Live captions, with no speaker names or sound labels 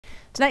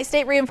Tonight,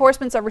 state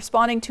reinforcements are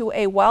responding to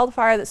a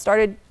wildfire that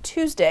started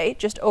Tuesday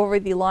just over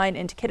the line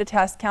into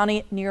Kittitas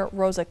County near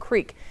Roza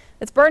Creek.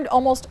 It's burned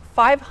almost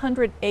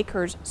 500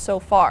 acres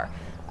so far.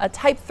 A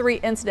Type 3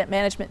 incident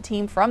management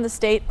team from the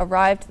state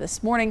arrived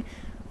this morning.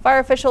 Fire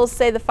officials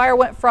say the fire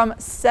went from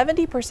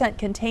 70%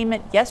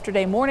 containment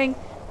yesterday morning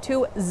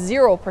to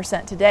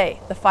 0% today.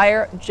 The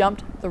fire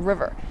jumped the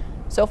river.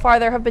 So far,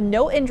 there have been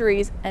no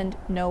injuries and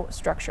no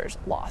structures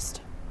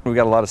lost. We've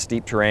got a lot of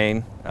steep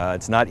terrain.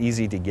 It's not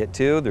easy to get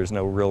to. There's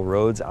no real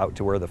roads out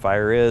to where the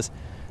fire is.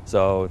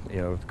 So,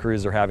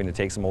 crews are having to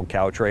take some old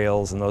cow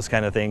trails and those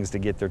kind of things to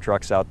get their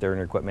trucks out there and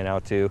their equipment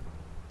out to.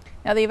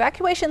 Now, the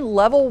evacuation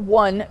level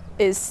 1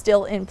 is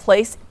still in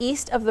place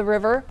east of the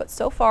river, but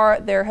so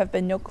far there have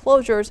been no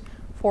closures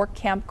for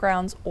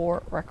campgrounds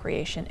or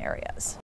recreation areas.